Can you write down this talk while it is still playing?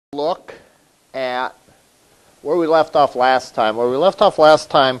Look at where we left off last time. Where we left off last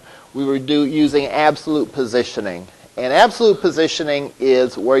time, we were using absolute positioning. And absolute positioning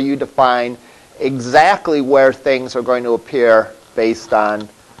is where you define exactly where things are going to appear based on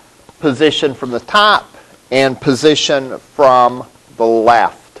position from the top and position from the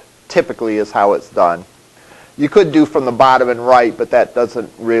left, typically is how it's done. You could do from the bottom and right, but that doesn't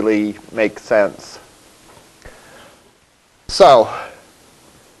really make sense. So,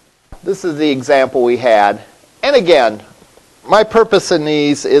 this is the example we had. And again, my purpose in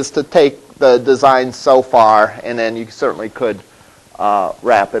these is to take the design so far, and then you certainly could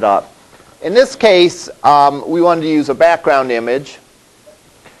wrap it up. In this case, we wanted to use a background image.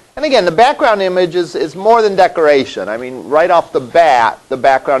 And again, the background image is more than decoration. I mean, right off the bat, the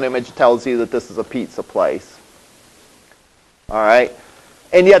background image tells you that this is a pizza place. All right?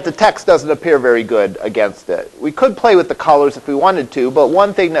 And yet the text doesn't appear very good against it. We could play with the colors if we wanted to, but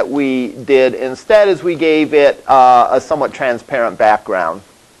one thing that we did instead is we gave it a somewhat transparent background.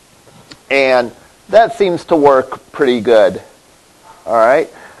 And that seems to work pretty good. All right?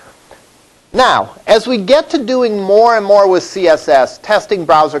 Now, as we get to doing more and more with CSS, testing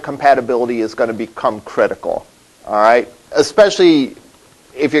browser compatibility is going to become critical. All right? Especially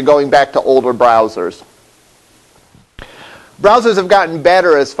if you're going back to older browsers. Browsers have gotten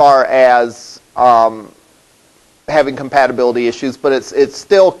better as far as having compatibility issues, but it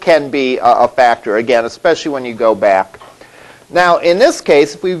still can be a factor, again, especially when you go back. Now, in this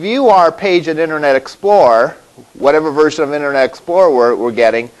case, if we view our page in Internet Explorer, whatever version of Internet Explorer we're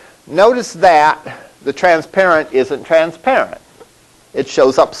getting, notice that the transparent isn't transparent. It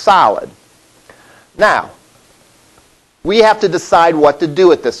shows up solid. Now, we have to decide what to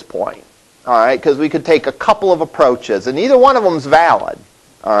do at this point. All right, because we could take a couple of approaches, and either one of them is valid.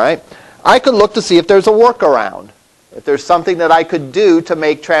 All right, I could look to see if there's a workaround, if there's something that I could do to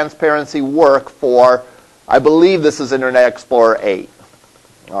make transparency work for, I believe this is Internet Explorer 8.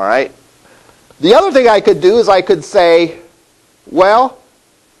 All right, the other thing I could do is I could say, well,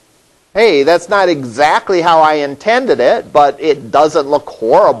 hey, that's not exactly how I intended it, but it doesn't look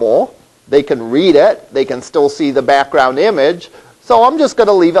horrible. They can read it. They can still see the background image. So I'm just going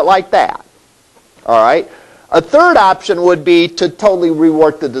to leave it like that. All right. A third option would be to totally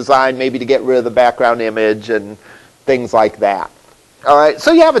rework the design, maybe to get rid of the background image and things like that. All right.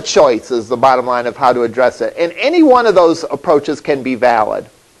 So you have a choice is the bottom line of how to address it. And any one of those approaches can be valid.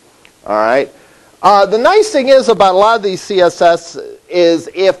 All right. The nice thing is about a lot of these CSS is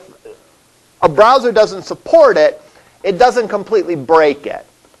if a browser doesn't support it, it doesn't completely break it.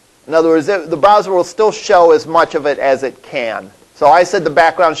 In other words, the browser will still show as much of it as it can. So I said the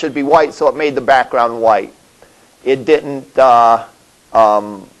background should be white, so it made the background white. It didn't, it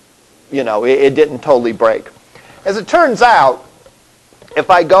didn't totally break. As it turns out,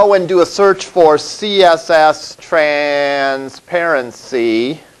 if I go and do a search for CSS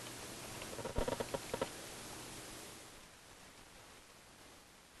transparency, if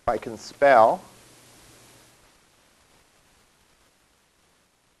I can spell,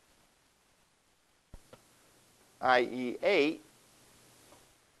 IE 8,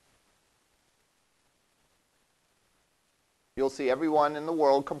 you'll see everyone in the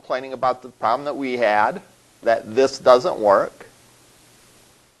world complaining about the problem that we had, that this doesn't work.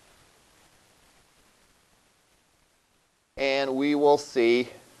 And we will see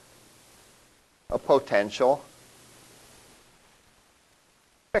a potential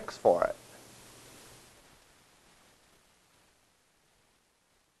fix for it.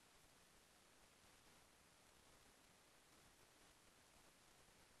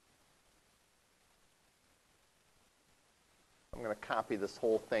 I'm going to copy this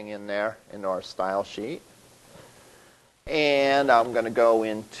whole thing in there into our style sheet. And I'm going to go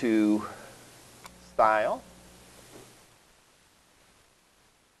into Style.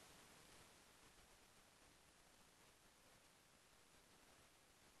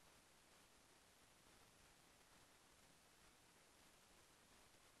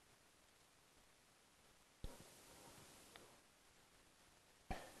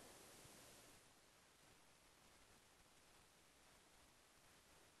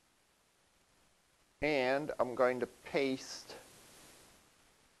 And I'm going to paste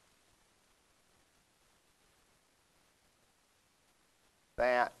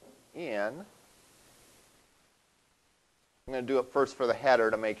that in. I'm going to do it first for the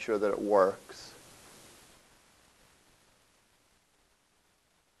header to make sure that it works.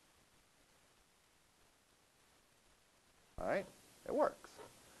 All right, it works.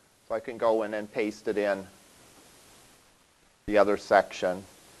 So I can go in and paste it in the other section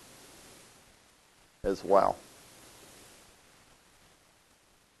as well.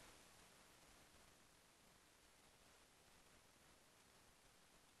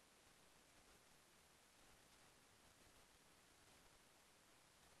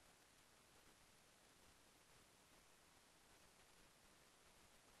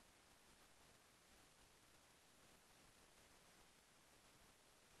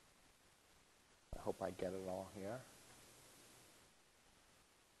 get it all here.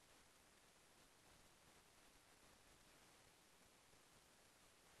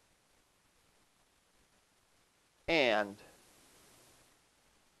 And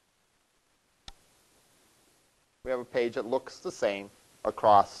we have a page that looks the same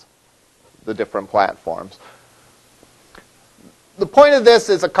across the different platforms. The point of this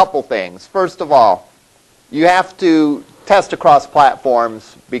is a couple things. First of all, you have to test across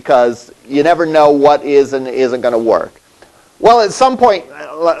platforms because you never know what is and isn't going to work. Well, at some point,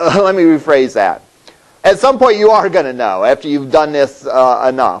 let me rephrase that. At some point you are going to know after you've done this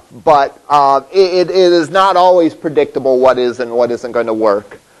enough, but it is not always predictable what is and what isn't going to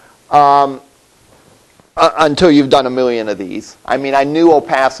work until you've done a million of these. I mean, I knew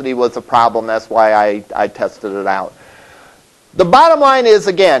opacity was a problem, that's why I tested it out. The bottom line is,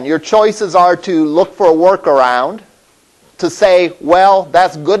 again, your choices are to look for a workaround, to say, well,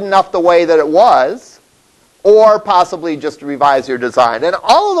 that's good enough the way that it was, or possibly just revise your design. And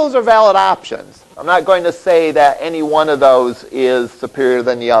all of those are valid options. I'm not going to say that any one of those is superior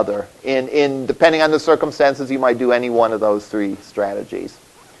than the other. Depending on the circumstances, you might do any one of those three strategies.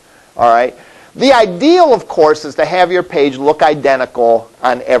 All right? The ideal, of course, is to have your page look identical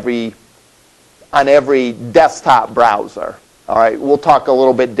on every desktop browser. All right, we'll talk a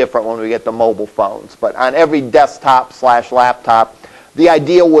little bit different when we get to mobile phones, but on every desktop/laptop, the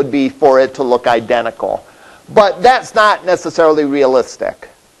ideal would be for it to look identical. But that's not necessarily realistic,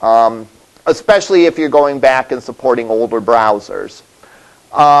 especially if you're going back and supporting older browsers.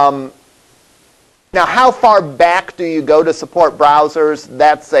 Now, how far back do you go to support browsers?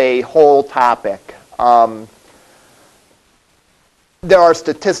 That's a whole topic. There are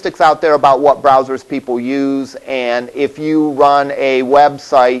statistics out there about what browsers people use, and if you run a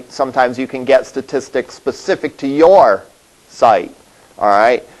website, sometimes you can get statistics specific to your site. All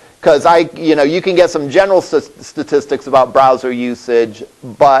right, because you can get some general statistics about browser usage,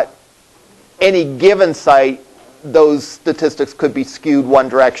 but any given site, those statistics could be skewed one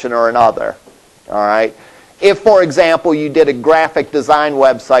direction or another. All right. If, for example, you did a graphic design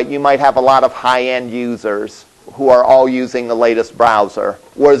website, you might have a lot of high-end users who are all using the latest browser.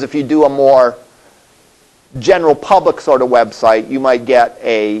 Whereas if you do a more general public sort of website, you might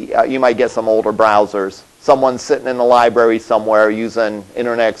get some older browsers. Someone's sitting in the library somewhere using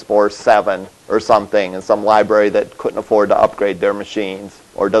Internet Explorer 7 or something in some library that couldn't afford to upgrade their machines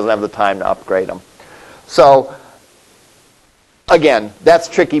or doesn't have the time to upgrade them. So again, that's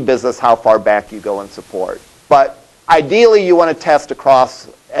tricky business how far back you go in support. But ideally you want to test across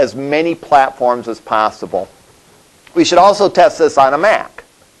as many platforms as possible. We should also test this on a Mac,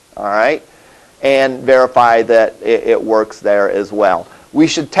 all right, and verify that it works there as well. We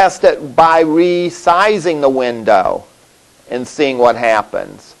should test it by resizing the window and seeing what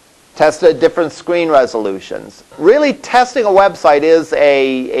happens. Test it at different screen resolutions. Really, testing a website is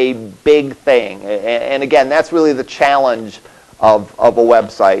a big thing. And again, that's really the challenge of a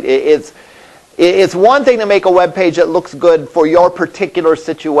website. It's one thing to make a web page that looks good for your particular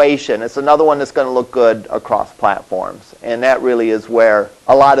situation. It's another one that's going to look good across platforms. And that really is where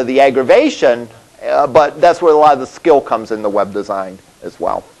a lot of the aggravation, but that's where a lot of the skill comes in the web design as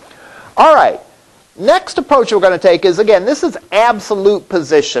well. All right. Next approach we're going to take is, again, this is absolute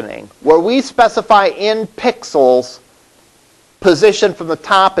positioning, where we specify in pixels position from the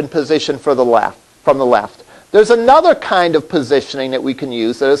top and position from the left. There's another kind of positioning that we can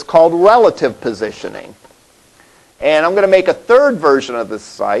use that is called relative positioning. And I'm going to make a third version of this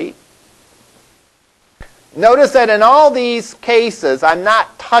site. Notice that in all these cases, I'm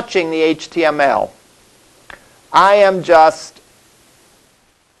not touching the HTML. I am just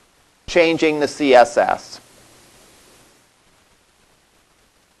changing the CSS.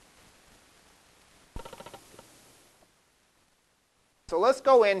 So let's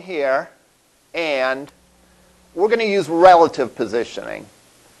go in here and we're going to use relative positioning.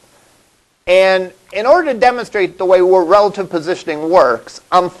 And in order to demonstrate the way relative positioning works,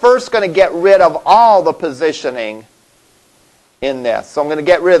 I'm first going to get rid of all the positioning in this. So I'm going to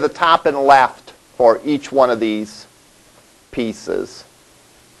get rid of the top and left for each one of these pieces.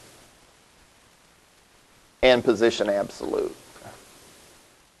 And position absolute.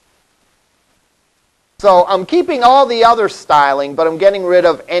 So I'm keeping all the other styling, but I'm getting rid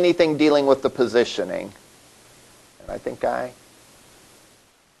of anything dealing with the positioning. And I think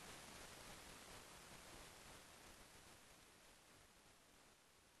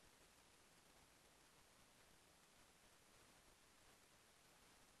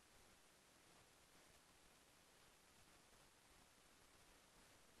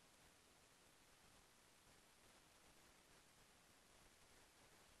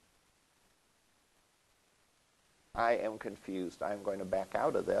I am confused. I'm going to back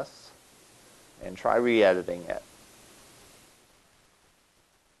out of this and try re-editing it.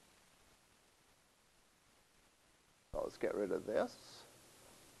 So let's get rid of this.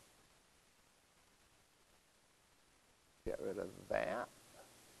 Get rid of that.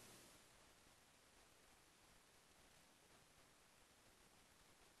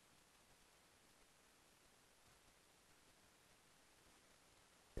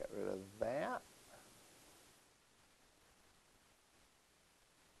 Get rid of that.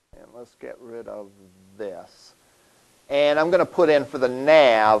 And let's get rid of this. And I'm going to put in for the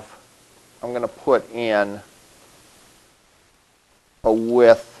nav, I'm going to put in a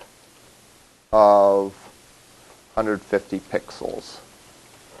width of 150 pixels.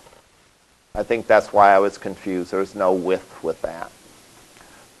 I think that's why I was confused. There's no width with that.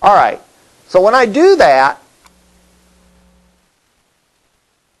 All right. So when I do that,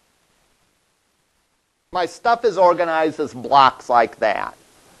 my stuff is organized as blocks like that.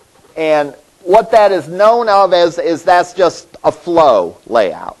 And what that is known of as is that's just a flow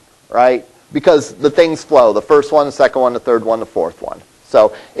layout, right? Because the things flow. The first one, the second one, the third one, the fourth one.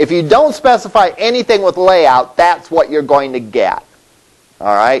 So if you don't specify anything with layout, that's what you're going to get.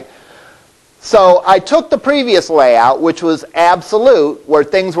 All right? So I took the previous layout, which was absolute, where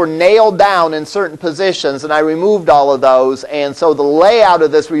things were nailed down in certain positions, and I removed all of those. And so the layout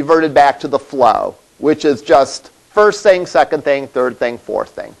of this reverted back to the flow, which is just first thing, second thing, third thing,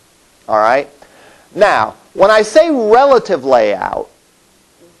 fourth thing. All right? Now, when I say relative layout,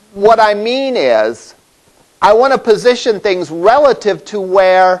 what I mean is I want to position things relative to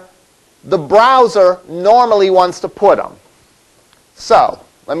where the browser normally wants to put them. So,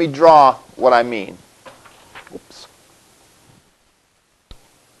 let me draw what I mean. Oops.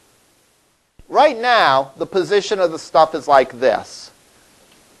 Right now, the position of the stuff is like this.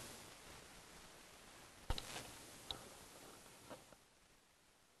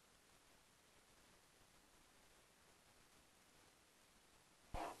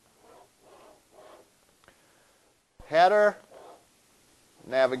 Header,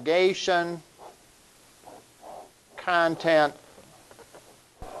 navigation, content,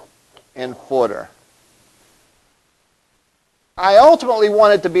 and footer. I ultimately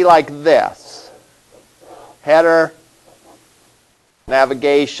want it to be like this. Header,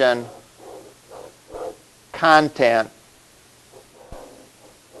 navigation, content,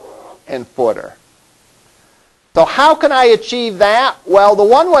 and footer. So how can I achieve that? Well, the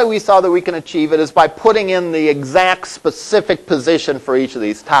one way we saw that we can achieve it is by putting in the exact specific position for each of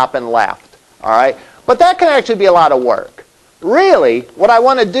these, top and left. All right? But that can actually be a lot of work. Really, what I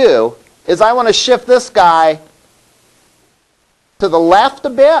want to do is I want to shift this guy to the left a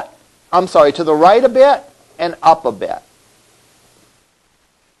bit, to the right a bit, and up a bit.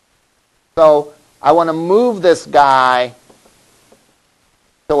 So I want to move this guy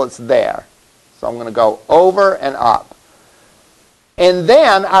till it's there. So I'm going to go over and up. And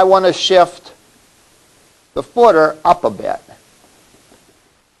then I want to shift the footer up a bit.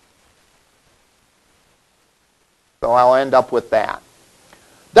 So I'll end up with that.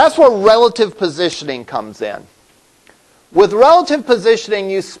 That's where relative positioning comes in. With relative positioning,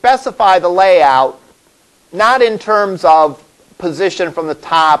 you specify the layout not in terms of position from the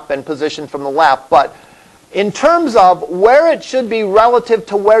top and position from the left, but in terms of where it should be relative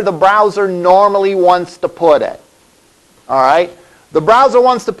to where the browser normally wants to put it. All right? The browser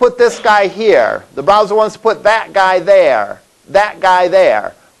wants to put this guy here. The browser wants to put that guy there. That guy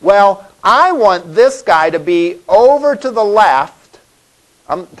there. Well, I want this guy to be over to the left.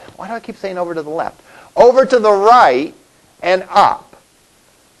 Why do I keep saying over to the left? Over to the right and up.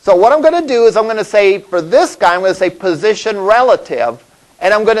 So what I'm going to do is I'm going to say, for this guy, I'm going to say position relative,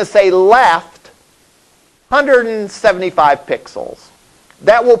 and I'm going to say left 175 pixels.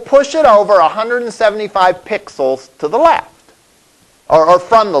 That will push it over 175 pixels to the left, or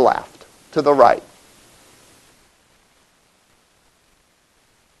from the left to the right.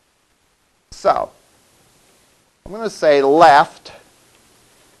 So, I'm going to say left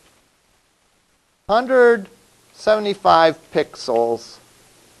 175 pixels,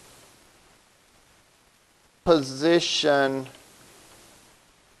 position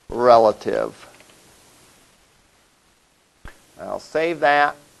relative. I'll save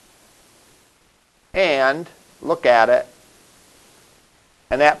that and look at it,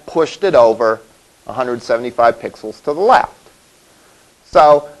 and that pushed it over 175 pixels to the left.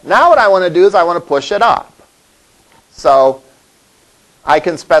 So now what I want to do is I want to push it up. So I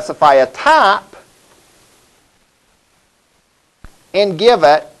can specify a top and give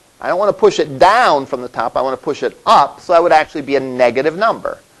it, I don't want to push it down from the top, I want to push it up, so that would actually be a negative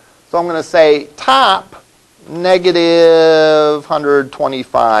number. So I'm going to say top negative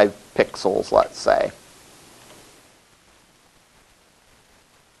 125 pixels, let's say.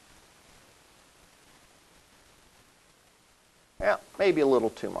 Yeah, maybe a little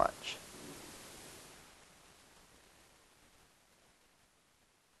too much.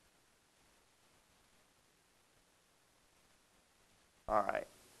 All right.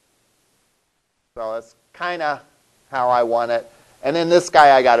 So that's kind of how I want it. And then this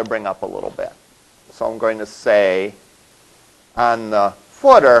guy I got to bring up a little bit. So I'm going to say on the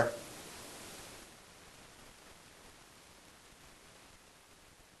footer,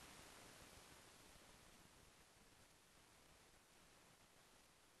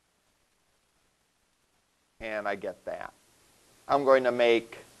 and I get that. I'm going to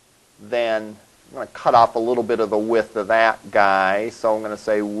make then, I'm going to cut off a little bit of the width of that guy. So I'm going to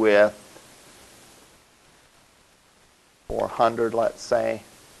say width 400, let's say.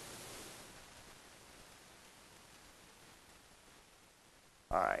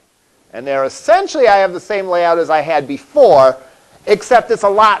 All right. And there essentially I have the same layout as I had before, except it's a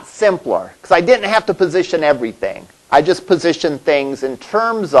lot simpler because I didn't have to position everything. I just positioned things in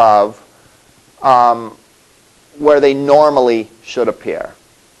terms of where they normally should appear.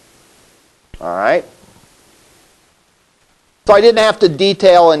 All right. So I didn't have to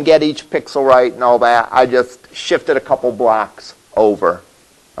detail and get each pixel right and all that. I just shifted a couple blocks over.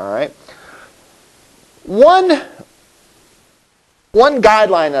 All right. One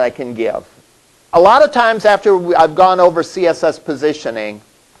guideline that I can give. A lot of times after I've gone over CSS positioning,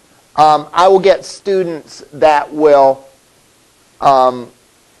 I will get students that will do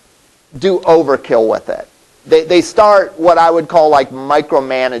overkill with it. They start what I would call like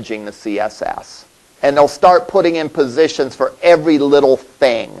micromanaging the CSS. And they'll start putting in positions for every little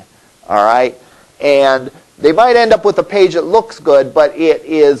thing. All right? And they might end up with a page that looks good, but it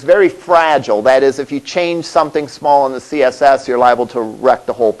is very fragile. That is, if you change something small in the CSS, you're liable to wreck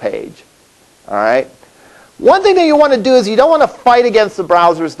the whole page. All right? One thing that you want to do is you don't want to fight against the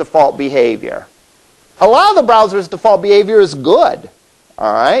browser's default behavior. A lot of the browser's default behavior is good.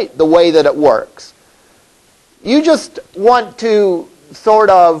 All right? The way that it works. You just want to sort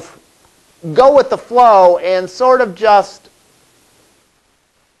of go with the flow and sort of just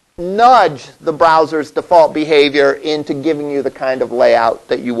nudge the browser's default behavior into giving you the kind of layout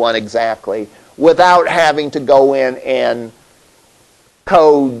that you want exactly without having to go in and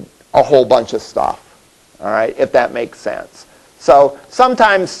code a whole bunch of stuff. All right, if that makes sense. So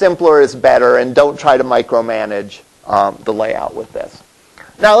sometimes simpler is better, and don't try to micromanage the layout with this.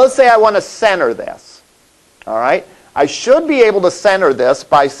 Now let's say I want to center this. All right. I should be able to center this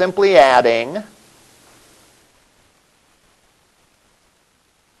by simply adding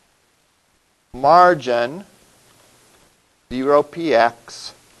margin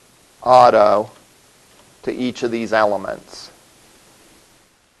 0px auto to each of these elements.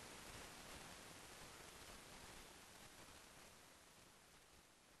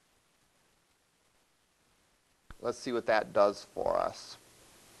 Let's see what that does for us.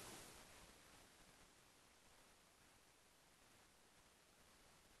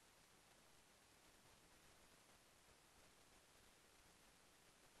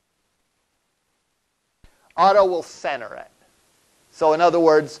 Auto will center it. So in other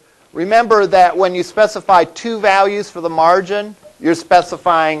words, remember that when you specify two values for the margin, you're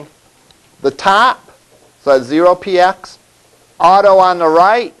specifying the top, so that's 0px, auto on the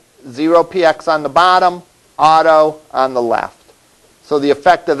right, 0px on the bottom, auto on the left. So the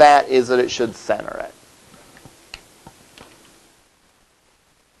effect of that is that it should center it.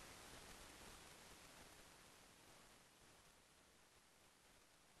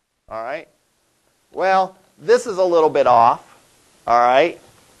 All right. Well, this is a little bit off. All right.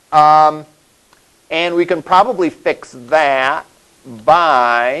 And we can probably fix that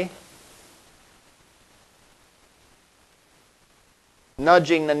by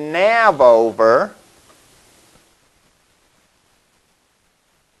nudging the nav over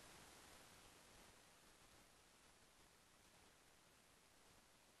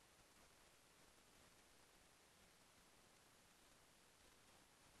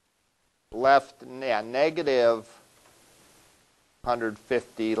left, yeah, negative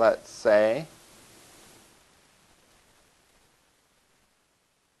 150, let's say.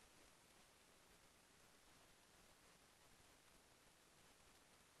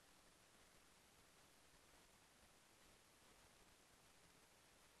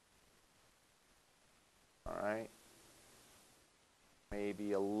 All right.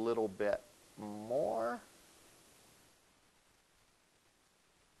 Maybe a little bit more.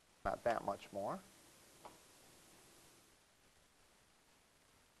 Not that much more.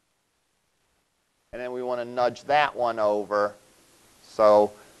 And then we want to nudge that one over.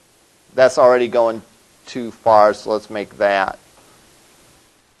 So that's already going too far, so let's make that.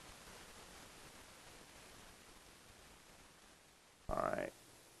 All right.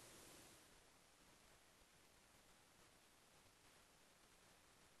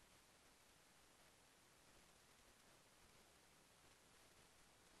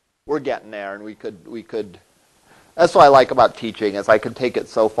 We're getting there, and we could. That's what I like about teaching is I can take it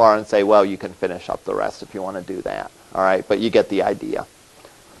so far and say, well, you can finish up the rest if you want to do that. All right, but you get the idea.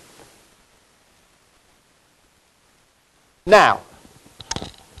 Now,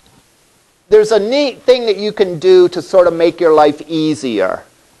 there's a neat thing that you can do to sort of make your life easier.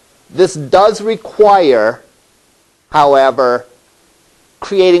 This does require, however,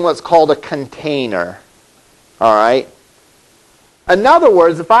 creating what's called a container. All right? In other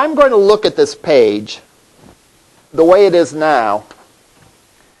words, if I'm going to look at this page the way it is now,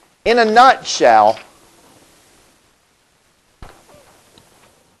 in a nutshell,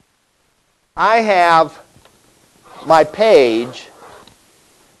 I have my page,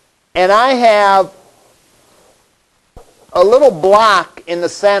 and I have a little block in the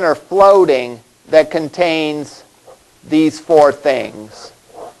center floating that contains these four things.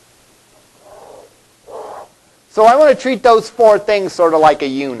 So I want to treat those four things sort of like a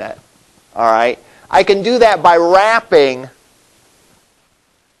unit. All right? I can do that by wrapping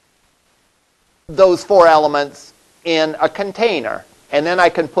those four elements in a container. And then I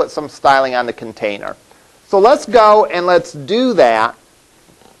can put some styling on the container. So let's go and let's do that.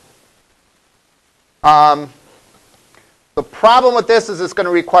 The problem with this is it's going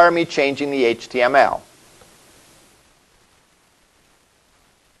to require me changing the HTML.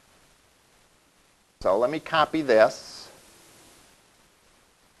 So let me copy this.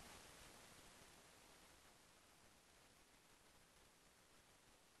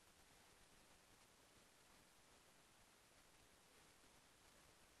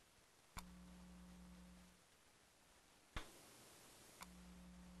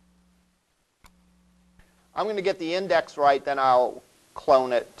 I'm going to get the index right, then I'll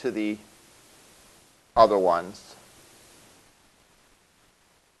clone it to the other ones.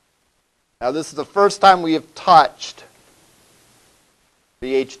 Now this is the first time we have touched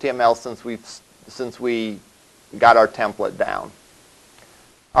the HTML since we got our template down.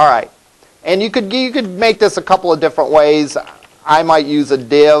 All right, and you could make this a couple of different ways. I might use a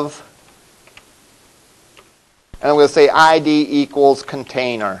div, and I'm going to say ID equals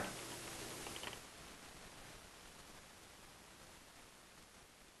container.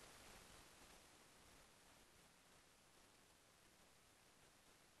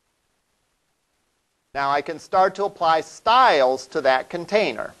 Now I can start to apply styles to that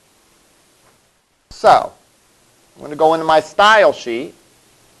container. So I'm going to go into my style sheet.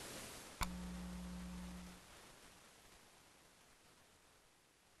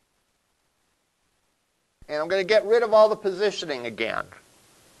 And I'm going to get rid of all the positioning again.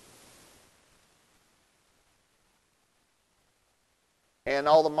 And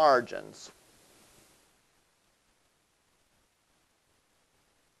all the margins.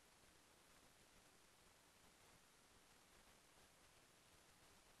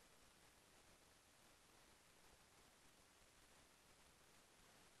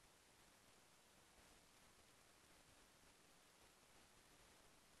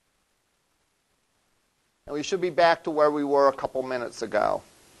 And we should be back to where we were a couple minutes ago.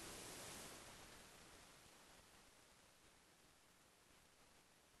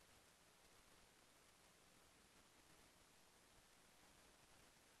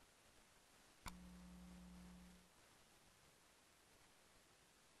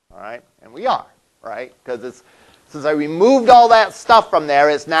 All right, and we are, right? Because since I removed all that stuff from there,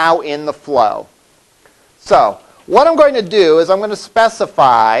 it's now in the flow. So what I'm going to do is I'm going to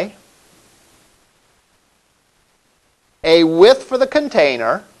specify a width for the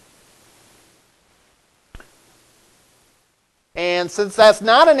container. And since that's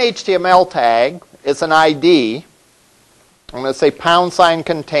not an HTML tag, it's an ID, I'm going to say #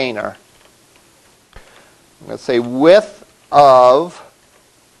 container. I'm going to say width of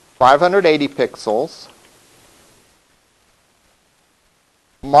 580 pixels,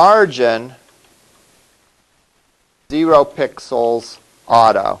 margin 0 pixels,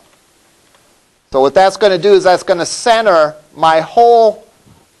 auto. So what that's going to do is that's going to center my whole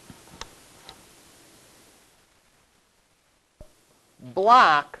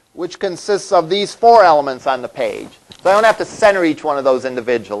block, which consists of these four elements on the page. So I don't have to center each one of those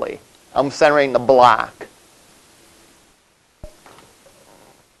individually. I'm centering the block.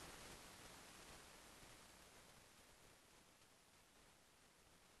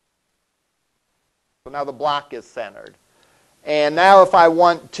 So now the block is centered. And now if I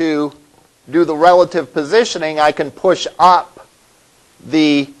want to do the relative positioning, I can push up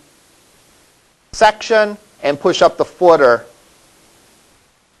the section and push up the footer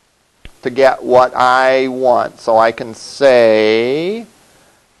to get what I want. So I can say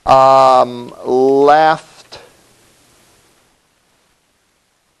left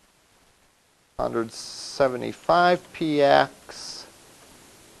 175 px,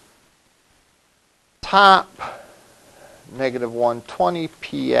 top negative 120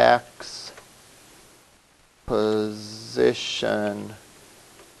 px, position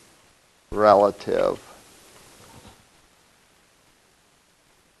relative.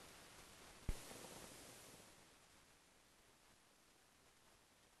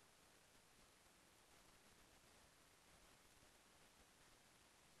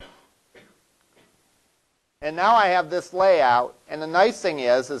 And now I have this layout, and the nice thing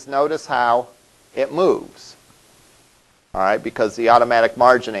is notice how it moves. All right, because the automatic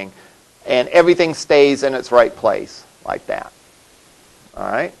margining, and everything stays in its right place like that.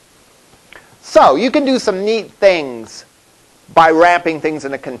 All right. So you can do some neat things by wrapping things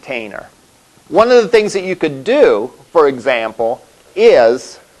in a container. One of the things that you could do, for example,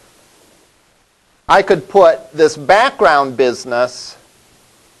 is I could put this background business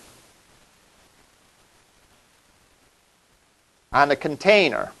on a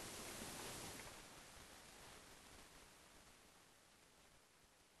container.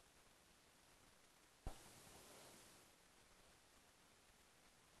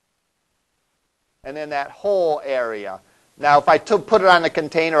 And then that whole area. Now, if I put it on a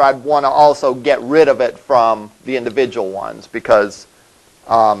container, I'd want to also get rid of it from the individual ones because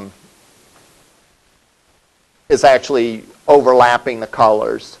it's actually overlapping the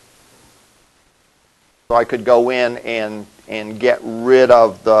colors. So I could go in and get rid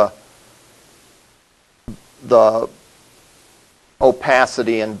of the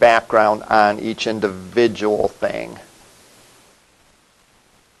opacity and background on each individual thing.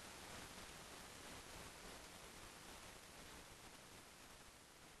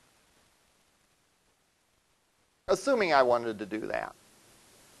 Assuming I wanted to do that.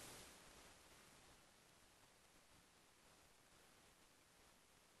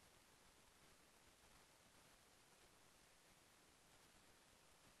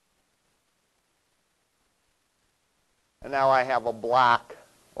 And now I have a block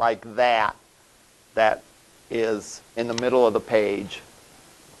like that that is in the middle of the page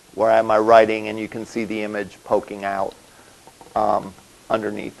where I have my writing and you can see the image poking out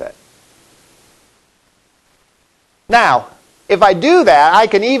underneath it. Now, if I do that, I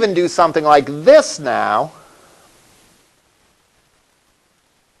can even do something like this now.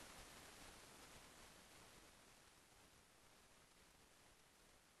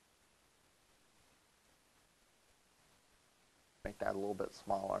 Make that a little bit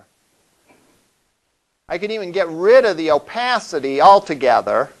smaller. I can even get rid of the opacity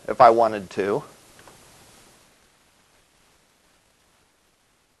altogether if I wanted to.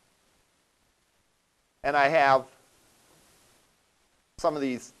 And I have some of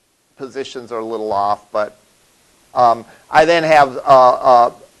these positions are a little off, but I then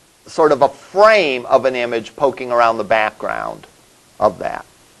have sort of a frame of an image poking around the background of that.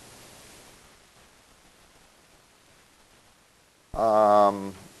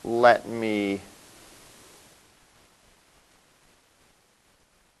 Let me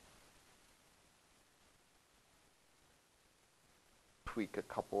tweak a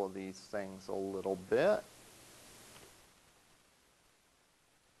couple of these things a little bit.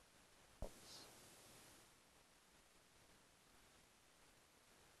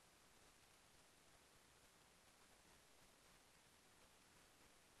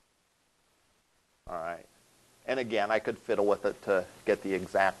 All right. And again, I could fiddle with it to get the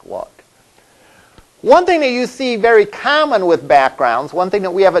exact look. One thing that you see very common with backgrounds, one thing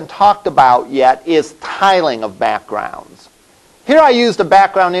that we haven't talked about yet, is tiling of backgrounds. Here I used a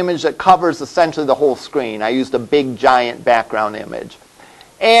background image that covers essentially the whole screen. I used a big, giant background image.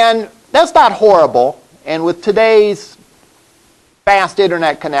 And that's not horrible. And with today's fast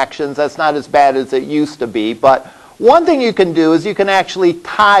internet connections, that's not as bad as it used to be. But one thing you can do is you can actually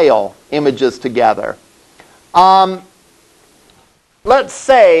tile images together. Let's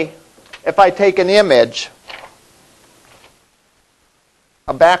say if I take an image,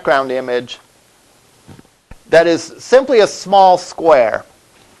 a background image, that is simply a small square.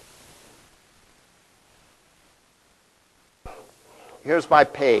 Here's my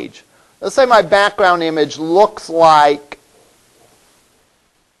page. Let's say my background image looks like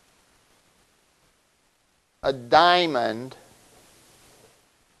a diamond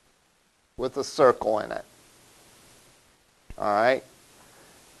with a circle in it. All right?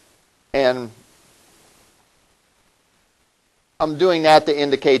 And I'm doing that to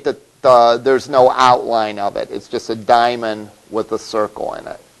indicate that there's no outline of it. It's just a diamond with a circle in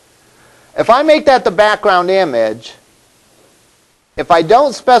it. If I make that the background image, if I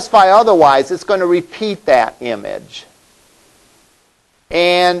don't specify otherwise, it's going to repeat that image.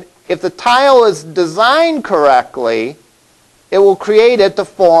 And if the tile is designed correctly, it will create it to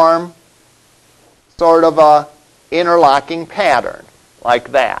form sort of a interlocking pattern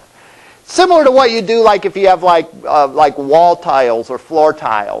like that. Similar to what you do like if you have like wall tiles or floor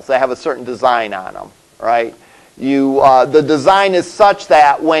tiles that have a certain design on them, right? The design is such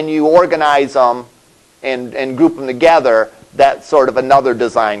that when you organize them and group them together, that sort of another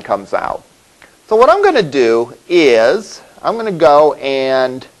design comes out. So what I'm going to do is I'm going to go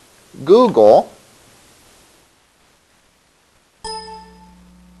and Google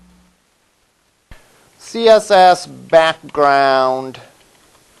CSS background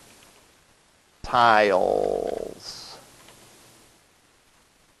tiles.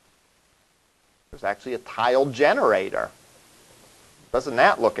 There's actually a tile generator. Doesn't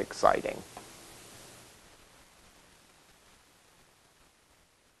that look exciting?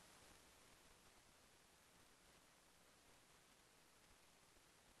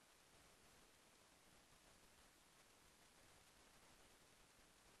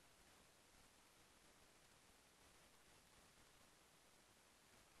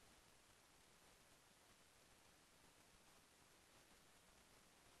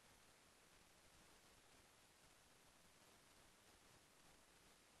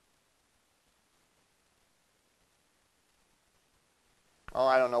 Oh,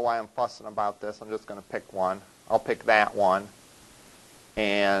 I don't know why I'm fussing about this. I'm just going to pick one. I'll pick that one.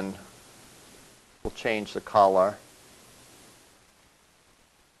 And we'll change the color.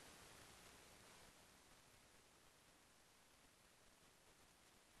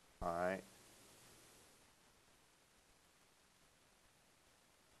 All right.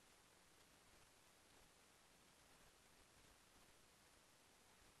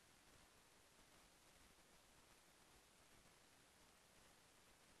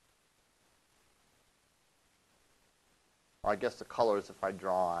 Or I guess the color is if I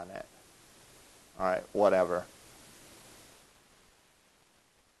draw on it. All right, whatever.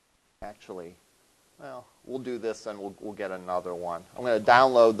 Actually, well, we'll do this and we'll get another one. I'm going to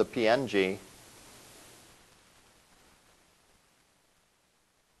download the PNG.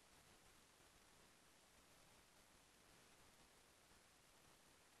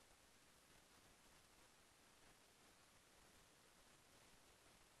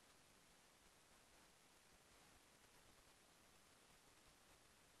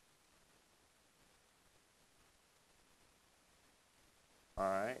 All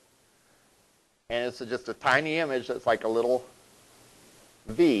right. And it's just a tiny image that's like a little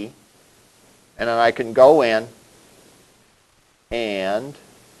V. And then I can go in and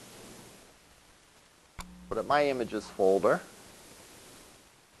put it in my images folder.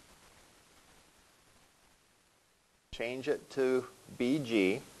 Change it to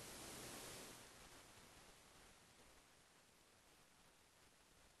BG.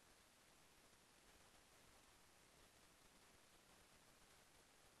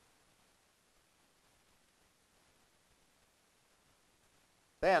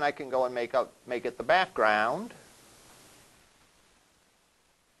 Then I can go and make it the background.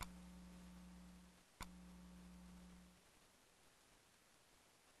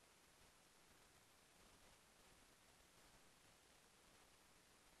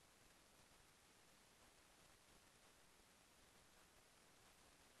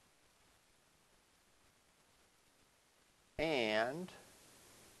 And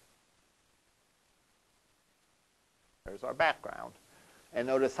there's our background. And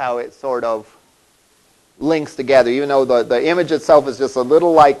notice how it sort of links together. Even though the image itself is just a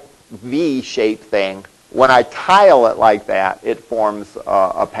little like V-shaped thing, when I tile it like that, it forms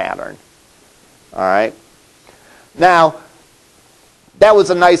a pattern. All right. Now, that was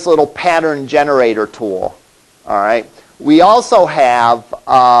a nice little pattern generator tool. All right. We also have,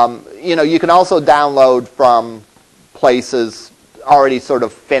 you can also download from places already sort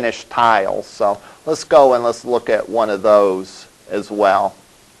of finished tiles. So let's go and let's look at one of those as well.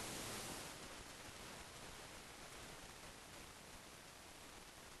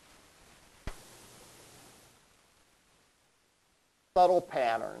 Subtle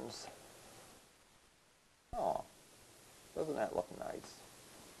patterns. Oh, doesn't that look nice?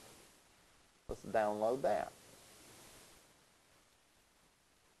 Let's download that.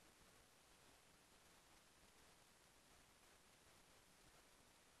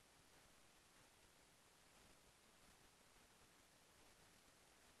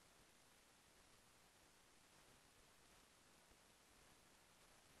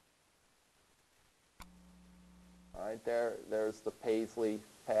 right there, there's the paisley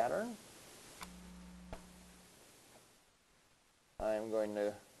pattern. I'm going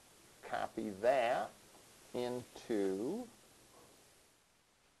to copy that into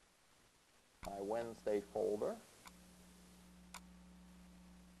my Wednesday folder.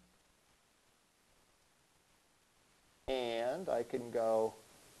 And I can go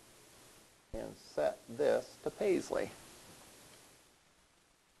and set this to paisley.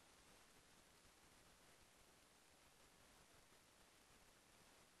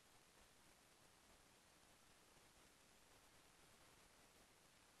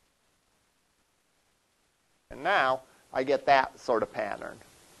 And now I get that sort of pattern,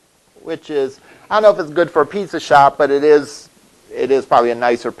 which is, I don't know if it's good for a pizza shop, but it is probably a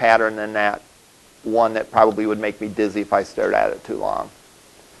nicer pattern than that one that probably would make me dizzy if I stared at it too long.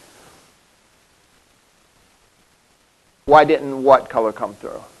 Why didn't what color come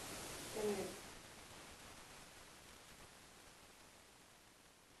through?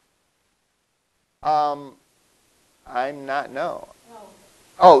 I'm not, no.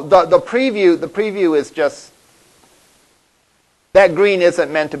 Oh, the preview is just, that green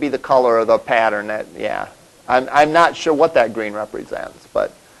isn't meant to be the color of the pattern. That, yeah, I'm not sure what that green represents,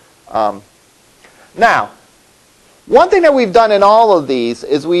 but now, one thing that we've done in all of these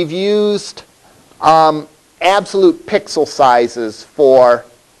is we've used absolute pixel sizes for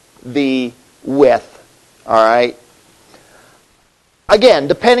the width. All right. Again,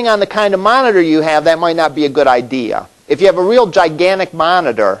 depending on the kind of monitor you have, that might not be a good idea. If you have a real gigantic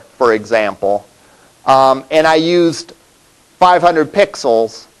monitor, for example, and I used 500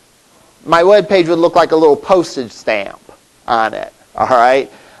 pixels, my web page would look like a little postage stamp on it. All right.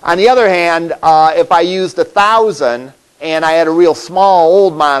 On the other hand, if I used 1,000 and I had a real small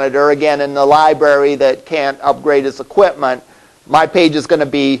old monitor, again in the library that can't upgrade its equipment, my page is going to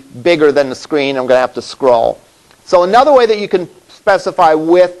be bigger than the screen. I'm going to have to scroll. So another way that you can specify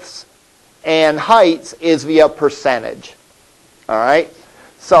widths and heights is via percentage. All right.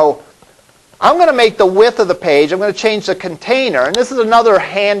 So I'm going to make the width of the page. I'm going to change the container. And this is another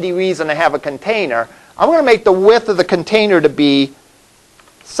handy reason to have a container. I'm going to make the width of the container to be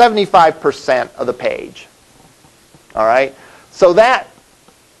 75% of the page. All right. So that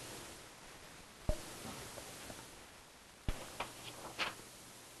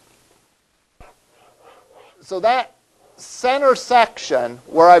center section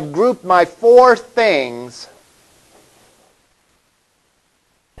where I've grouped my 4 things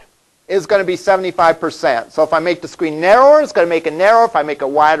is going to be 75%. So if I make the screen narrower, it's going to make it narrower. If I make it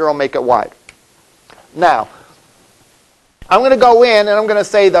wider, I'll make it wide. Now, I'm going to go in and I'm going to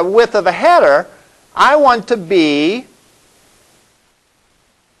say the width of the header, I want to be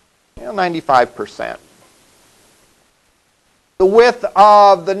 95%. The width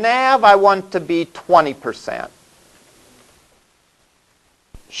of the nav, I want to be 20%.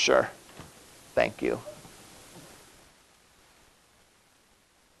 Sure. Thank you.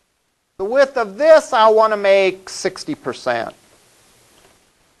 The width of this, I want to make 60%.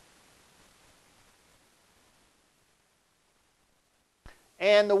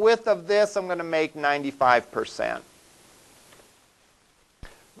 And the width of this, I'm going to make 95%.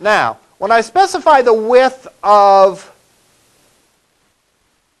 Now, when I specify the width of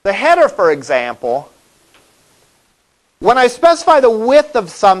the header, for example, when I specify the width of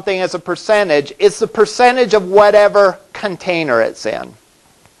something as a percentage, it's the percentage of whatever container it's in.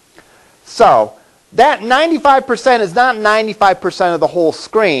 So that 95% is not 95% of the whole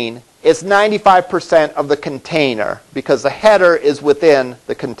screen. It's 95% of the container because the header is within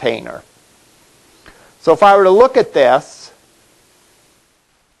the container. So if I were to look at this,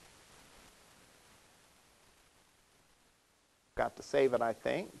 got to save it, I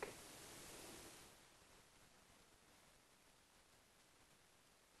think.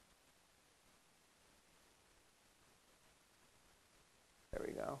 There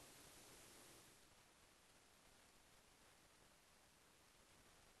we go.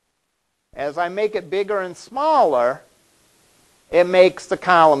 As I make it bigger and smaller, it makes the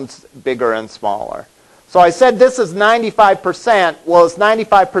columns bigger and smaller. So I said this is 95%. Well, it's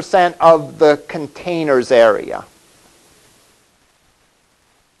 95% of the container's area.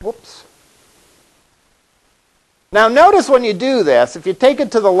 Whoops. Now notice when you do this, if you take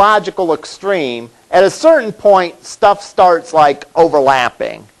it to the logical extreme, at a certain point stuff starts like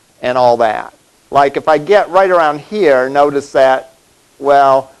overlapping and all that. Like if I get right around here, notice that,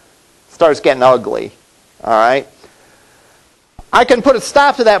 well, it starts getting ugly. All right? I can put a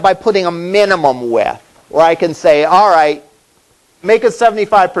stop to that by putting a minimum width, where I can say, all right, make it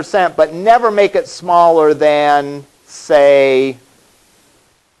 75%, but never make it smaller than, say,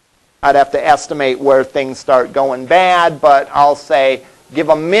 I'd have to estimate where things start going bad, but I'll say give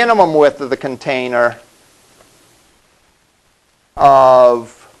a minimum width of the container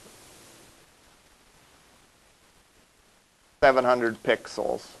of 700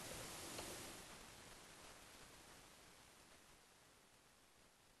 pixels.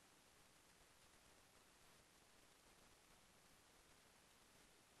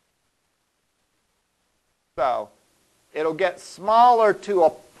 So it'll get smaller to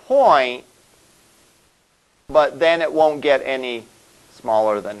a point, but then it won't get any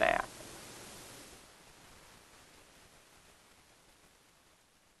smaller than that.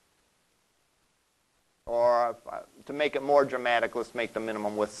 Or to make it more dramatic, let's make the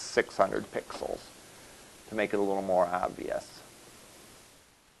minimum width 600 pixels to make it a little more obvious.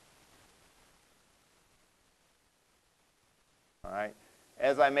 All right.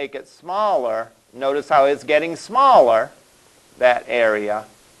 As I make it smaller, notice how it's getting smaller, that area,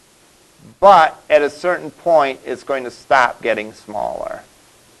 but at a certain point it's going to stop getting smaller.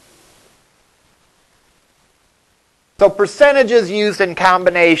 So percentages used in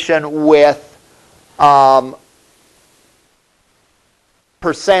combination with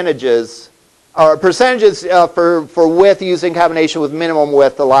percentages for width used in combination with minimum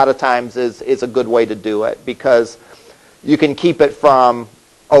width a lot of times is a good way to do it, because you can keep it from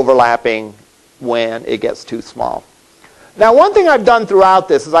overlapping when it gets too small. Now, one thing I've done throughout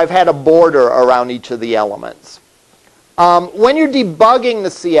this is I've had a border around each of the elements. When you're debugging the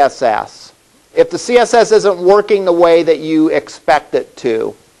CSS, if the CSS isn't working the way that you expect it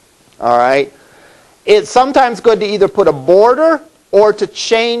to, all right, it's sometimes good to either put a border or to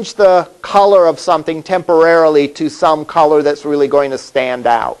change the color of something temporarily to some color that's really going to stand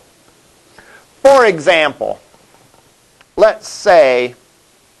out. For example, let's say,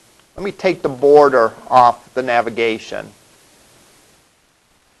 let me take the border off the navigation.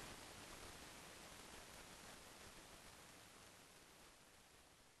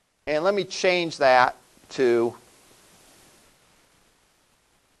 And let me change that to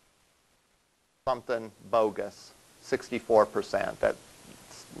something bogus, 64%. That's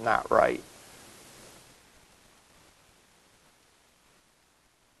not right.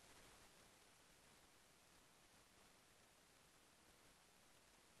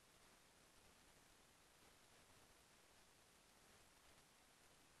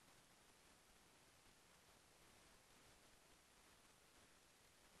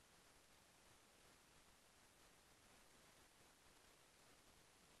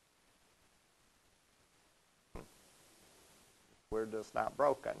 We're just not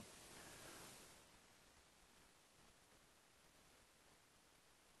broken.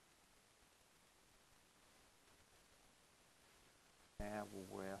 Nav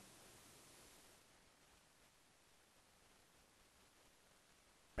width.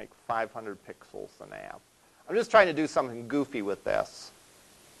 Make 500 pixels the nav. I'm just trying to do something goofy with this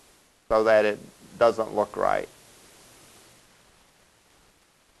so that it doesn't look right.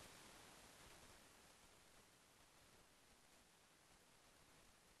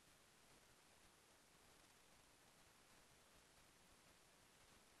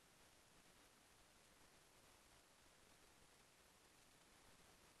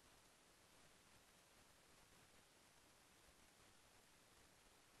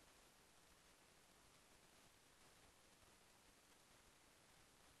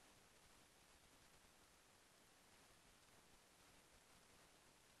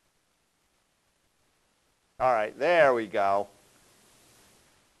 All right, there we go.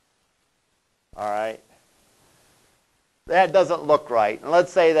 All right. That doesn't look right. And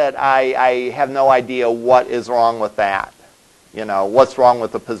let's say that I have no idea what is wrong with that. You know, what's wrong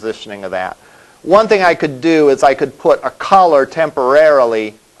with the positioning of that. One thing I could do is I could put a color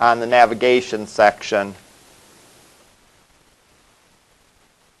temporarily on the navigation section.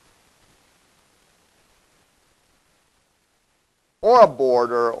 Or a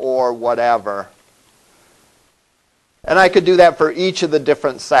border or whatever. And I could do that for each of the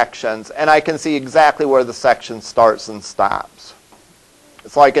different sections, and I can see exactly where the section starts and stops.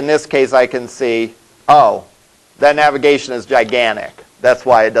 It's like in this case I can see, oh, that navigation is gigantic. That's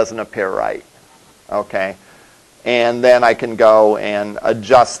why it doesn't appear right. Okay. And then I can go and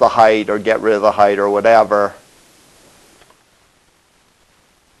adjust the height or get rid of the height or whatever.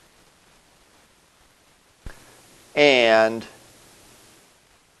 And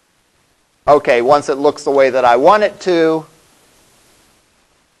okay, once it looks the way that I want it to,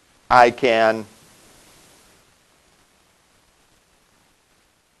 I can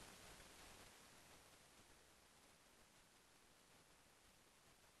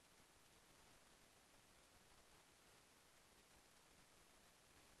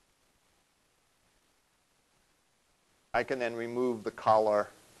I can then remove the color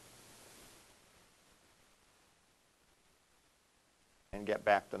and get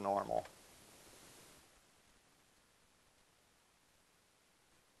back to normal.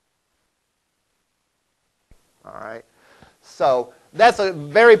 All right. So that's a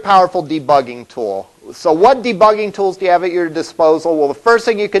very powerful debugging tool. So what debugging tools do you have at your disposal? Well, the first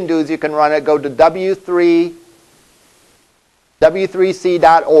thing you can do is you can go to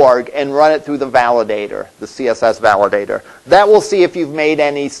w3c.org and run it through the validator, the CSS validator. That will see if you've made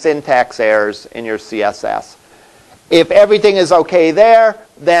any syntax errors in your CSS. If everything is okay there,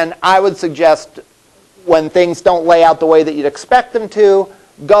 then I would suggest when things don't lay out the way that you'd expect them to,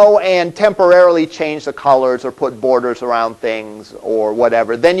 go and temporarily change the colors or put borders around things or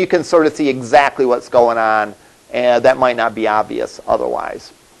whatever. Then you can sort of see exactly what's going on, and that might not be obvious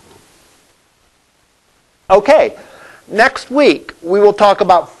otherwise. Okay, next week we will talk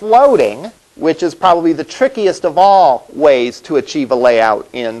about floating, which is probably the trickiest of all ways to achieve a layout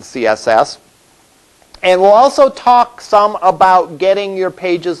in CSS. And we'll also talk some about getting your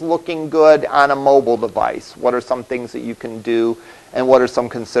pages looking good on a mobile device. What are some things that you can do, and what are some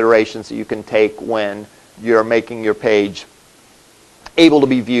considerations that you can take when you're making your page able to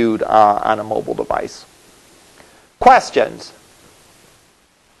be viewed on a mobile device. Questions?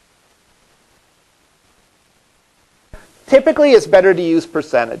 Typically, it's better to use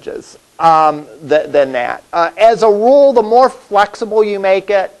percentages than that. As a rule, the more flexible you make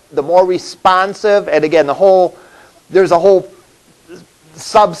it, the more responsive, and again, there's a whole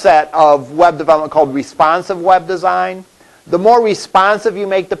subset of web development called responsive web design. The more responsive you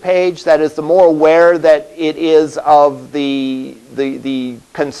make the page, that is, the more aware that it is of the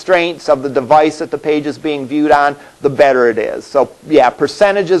constraints of the device that the page is being viewed on, the better it is. So yeah,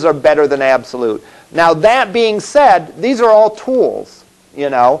 percentages are better than absolute. Now that being said, these are all tools,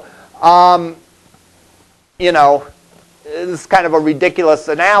 It's kind of a ridiculous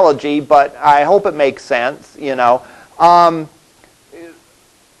analogy, but I hope it makes sense,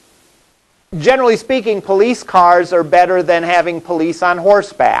 Generally speaking, police cars are better than having police on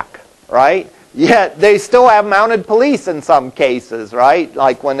horseback, right? Yet they still have mounted police in some cases, right?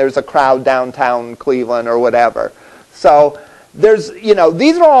 Like when there's a crowd downtown Cleveland or whatever. So these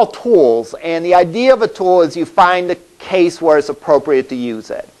are all tools, and the idea of a tool is you find a case where it's appropriate to use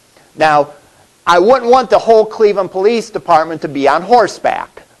it. Now, I wouldn't want the whole Cleveland Police Department to be on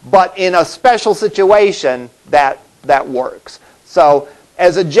horseback, but in a special situation, that works. So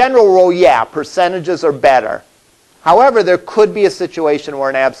as a general rule, yeah, percentages are better. However, there could be a situation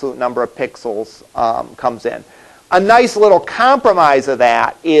where an absolute number of pixels comes in. A nice little compromise of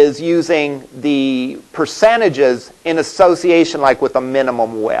that is using the percentages in association like with a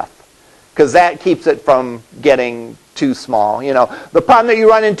minimum width, because that keeps it from getting too small. The problem that you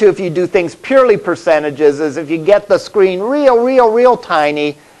run into if you do things purely percentages is if you get the screen real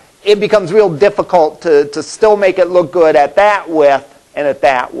tiny, it becomes real difficult to still make it look good at that width and at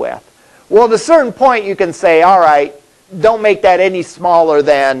that width. Well, at a certain point you can say, all right, don't make that any smaller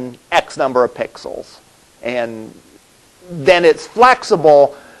than X number of pixels. And then it's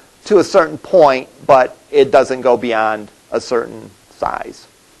flexible to a certain point, but it doesn't go beyond a certain size.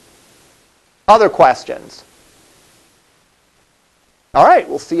 Other questions? All right,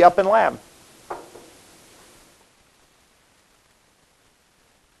 we'll see you up in lab.